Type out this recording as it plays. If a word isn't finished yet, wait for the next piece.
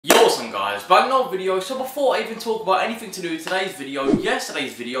on guys, back in another video. So before I even talk about anything to do with today's video,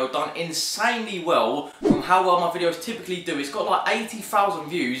 yesterday's video done insanely well from how well my videos typically do. It's got like 80,000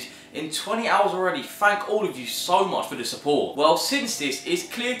 views in 20 hours already. Thank all of you so much for the support. Well, since this, it's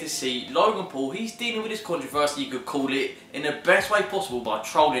clear to see Logan Paul, he's dealing with this controversy, you could call it, in the best way possible by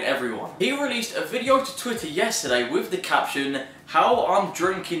trolling everyone. He released a video to Twitter yesterday with the caption, "How I'm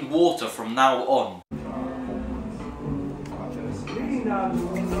drinking water from now on."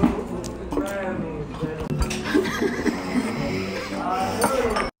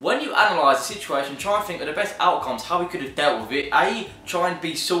 When you analyse the situation, try and think of the best outcomes, how he could have dealt with it. A, try and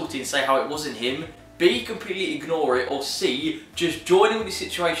be salty and say how it wasn't him. B, completely ignore it. Or C, just join in with the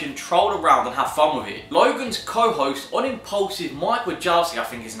situation, troll around and have fun with it. Logan's co-host, Unimpulsive Mike Wazowski, I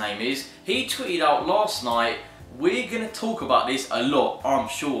think his name is, he tweeted out last night, "We're going to talk about this a lot, I'm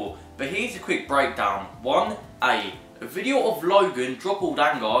sure. But here's a quick breakdown. 1A. A video of Logan, drop all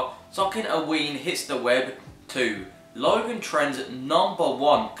anger, sucking a ween hits the web. 2. Logan trends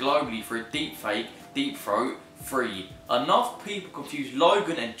 #1 globally for a deepfake, deep throat. 3. Enough people confuse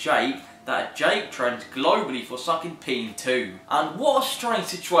Logan and Jake that Jake trends globally for sucking peen too." And what a strange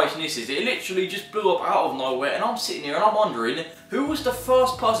situation this is. It literally just blew up out of nowhere and I'm sitting here and I'm wondering who was the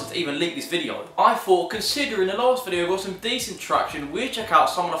first person to even leak this video. I thought, considering the last video got some decent traction, we'd check out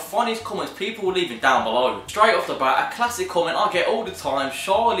some of the funniest comments people were leaving down below. Straight off the bat, a classic comment I get all the time,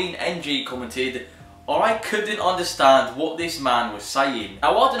 Charlene NG commented, "I couldn't understand what this man was saying."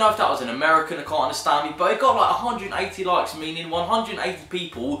 Now I don't know if that was an American that can't understand me, but it got like 180 likes, meaning 180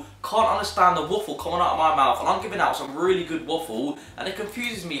 people can't understand the waffle coming out of my mouth, and I'm giving out some really good waffle, and it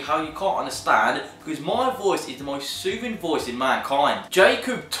confuses me how you can't understand, because my voice is the most soothing voice in mankind.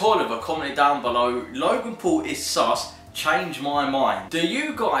 Jacob Tolliver commented down below, "Logan Paul is sus. Change my mind." Do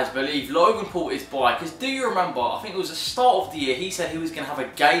you guys believe Logan Paul is bi? Because do you remember, I think it was the start of the year, he said he was going to have a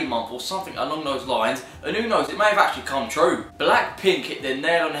gay month or something along those lines, and who knows, it may have actually come true. Blackpink hit the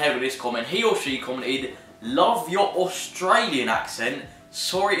nail on the head with this comment. He or she commented, "Love your Australian accent.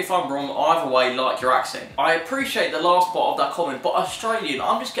 Sorry if I'm wrong, either way, like your accent." I appreciate the last part of that comment, but Australian,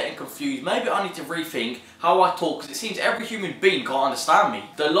 I'm just getting confused. Maybe I need to rethink how I talk, because it seems every human being can't understand me.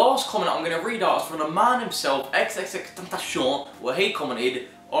 The last comment I'm going to read out is from the man himself, XXXTentacion, where he commented,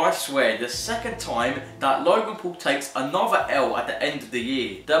 "I swear, the second time that Logan Paul takes another L at the end of the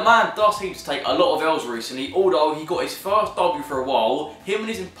year." The man does seem to take a lot of L's recently, although he got his first W for a while. Him and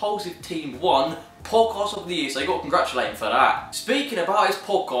his Impulsive team won Podcast of the Year, so you got to congratulate him for that. Speaking about his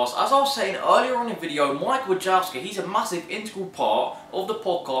podcast, as I was saying earlier on in the video, Mike Wazowski, he's a massive integral part of the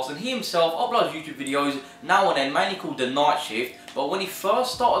podcast, and he himself uploads YouTube videos now and then, mainly called The Night Shift. But when he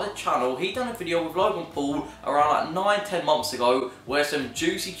first started the channel, he done a video with Logan Paul around like 9-10 months ago where some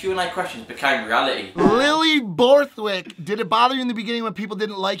juicy Q&A questions became reality. Lily Borthwick, did it bother you in the beginning when people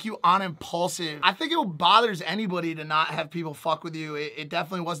didn't like you on Impulsive? I think it bothers anybody to not have people fuck with you. It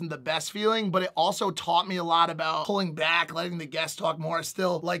definitely wasn't the best feeling, but it also taught me a lot about pulling back, letting the guests talk more. I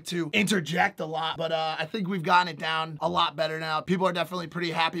still like to interject a lot, but I think we've gotten it down a lot better now. People are definitely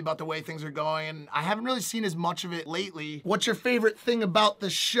pretty happy about the way things are going, and I haven't really seen as much of it lately. What's your favorite thing about the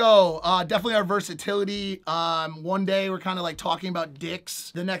show? Definitely our versatility. One day we're kind of like talking about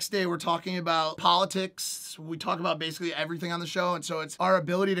dicks. The next day we're talking about politics. We talk about basically everything on the show, and so it's our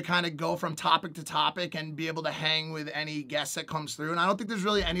ability to kind of go from topic to topic and be able to hang with any guest that comes through, and I don't think there's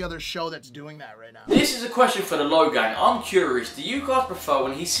really any other show that's doing that right now. This is a question for the Logan. I'm curious, do you guys prefer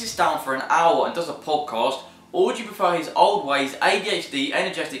when he sits down for an hour and does a podcast, or would you prefer his old ways, ADHD,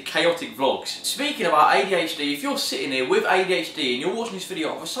 energetic, chaotic vlogs? Speaking about ADHD, if you're sitting here with ADHD and you're watching this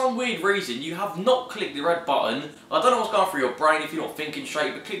video, for some weird reason you have not clicked the red button, I don't know what's going through your brain if you're not thinking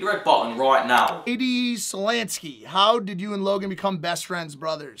straight, but click the red button right now. A.D. Solansky, how did you and Logan become best friends,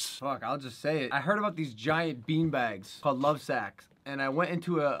 brothers? Fuck, I'll just say it. I heard about these giant bean bags called Love Sacks. And I went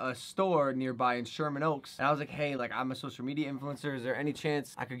into a store nearby in Sherman Oaks, and I was like, hey, like, I'm a social media influencer. Is there any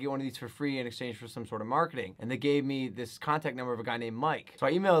chance I could get one of these for free in exchange for some sort of marketing? And they gave me this contact number of a guy named Mike. So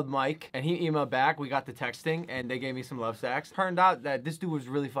I emailed Mike, and he emailed back. We got the texting, and they gave me some love sacks. Turned out that this dude was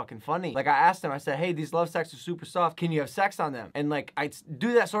really fucking funny. Like, I asked him, I said, hey, these love sacks are super soft. Can you have sex on them? And, like, I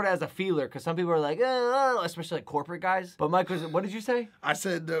do that sort of as a feeler, because some people are like, especially, like, corporate guys. But Mike was, what did you say? I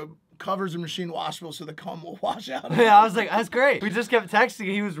said the covers are machine washable so the cum will wash out. Yeah, I was like, that's great. We just kept texting.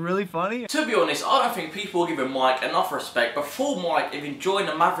 He was really funny. To be honest, I don't think people are giving Mike enough respect. Before Mike even joined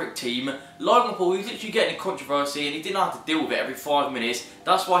the Maverick team, Logan Paul, he was literally getting controversy and he didn't have to deal with it every 5 minutes.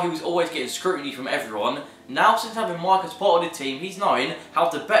 That's why he was always getting scrutiny from everyone. Now, since having Mike as part of the team, he's knowing how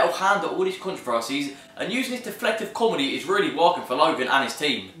to better handle all these controversies and using his deflective comedy is really working for Logan and his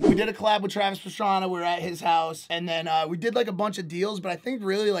team. We did a collab with Travis Pastrana. We were at his house, and then we did like a bunch of deals, but I think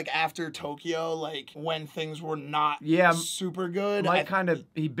really like after Tokyo, like when things were not super good. Mike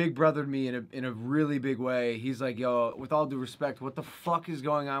he big brothered me in a really big way. He's like, yo, with all due respect, what the fuck is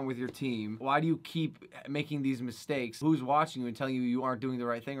going on with your team? Why do you keep making these mistakes? Who's watching you and telling you aren't doing the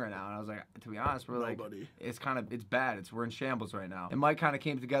right thing right now? And I was like, to be honest, we're like, it's bad. We're in shambles right now. And Mike kind of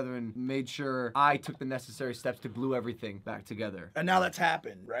came together and made sure I took the necessary steps to glue everything back together. And now that's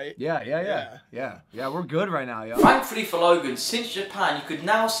happened, right? Yeah, we're good right now, yo. Thankfully for Logan, since Japan, you could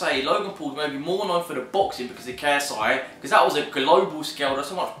now say Logan Paul's maybe more known for the boxing because of KSI, because that was a global scale. There's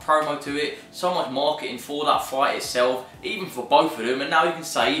so much promo to it, so much marketing for that fight itself, even for both of them, and now you can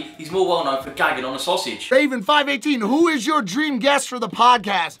say he's more well known for gagging on a sausage. Raven518, who is your dream guest for the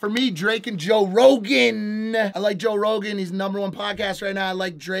podcast? For me, Drake and Joe Rogan. I like Joe Rogan. He's the #1 podcast right now. I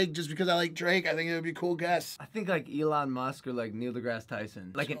like Drake just because I like Drake. I think it would be a cool guest. I think like Elon Musk or like Neil deGrasse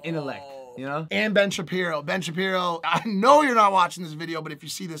Tyson. Like an intellect, you know? And Ben Shapiro. Ben Shapiro, I know you're not watching this video, but if you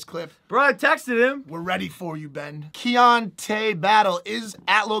see this clip, bro, I texted him. We're ready for you, Ben. Keontae Battle, is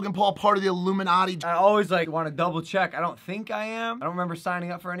at Logan Paul part of the Illuminati? I always like want to double check. I don't think I am. I don't remember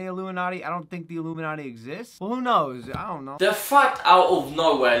signing up for any Illuminati. I don't think the Illuminati exists. Well, who knows? I don't know. The fact out of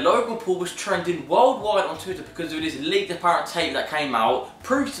nowhere, Logan Paul was trending worldwide on Twitter because of this leaked apparent tape that came out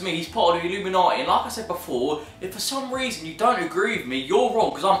proves to me he's part of the Illuminati. And like I said before, if for some reason you don't agree with me, you're wrong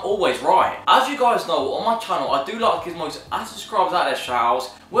because I'm always right. As you guys know, on my channel, I do like to give most subscribers out there shout-outs.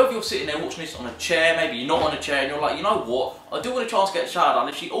 Whether you're sitting there watching this on a chair, maybe you're not on a chair and you're like, you know what, I do want a chance to get a shout out.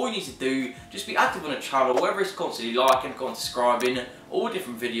 Literally, all you need to do, just be active on the channel, whether it's constantly liking, constantly subscribing, all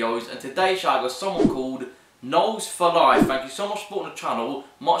different videos. And today's shout out got someone called Nose for Life. Thank you so much for supporting the channel.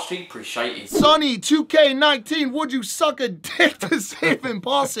 Muchly appreciated. Sonny 2K19, would you suck a dick to save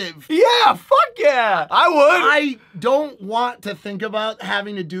Impulsive? Yeah, fuck yeah, I would. I don't want to think about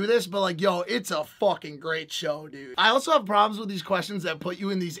having to do this, but like, yo, it's a fucking great show, dude. I also have problems with these questions that put you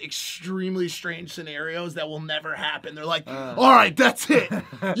in these extremely strange scenarios that will never happen. They're like, all right, that's it.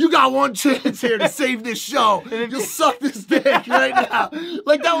 You got one chance here to save this show. You'll suck this dick right now.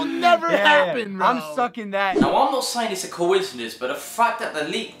 Like, that will never happen, bro. I'm sucking that. Now, I'm not saying it's a coincidence, but the fact that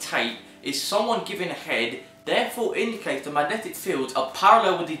the leaked tape is someone giving a head therefore indicates the magnetic fields are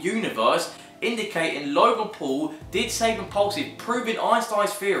parallel with the universe, indicating Logan Paul did save Impulsive, proving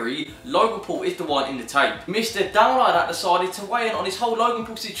Einstein's theory Logan Paul is the one in the tape. Mr. Downlight that decided to weigh in on this whole Logan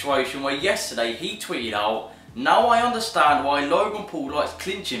Paul situation where yesterday he tweeted out, "Now I understand why Logan Paul likes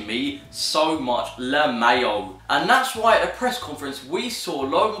clinching me so much, LeMayo." And that's why at the press conference we saw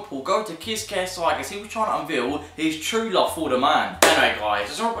Logan Paul go to kiss KSI because he was trying to unveil his true love for the man. Anyway guys,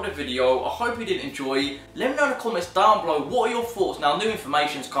 that's all for the video. I hope you did enjoy. Let me know in the comments down below what are your thoughts now new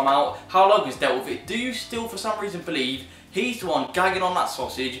information's come out, how Logan's dealt with it. Do you still for some reason believe he's the one gagging on that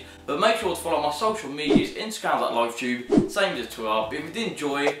sausage? But make sure to follow my social medias, Instagram at LoafTube, same as Twitter. But if you did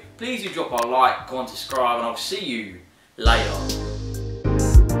enjoy, please do drop a like, comment, subscribe, and I'll see you later.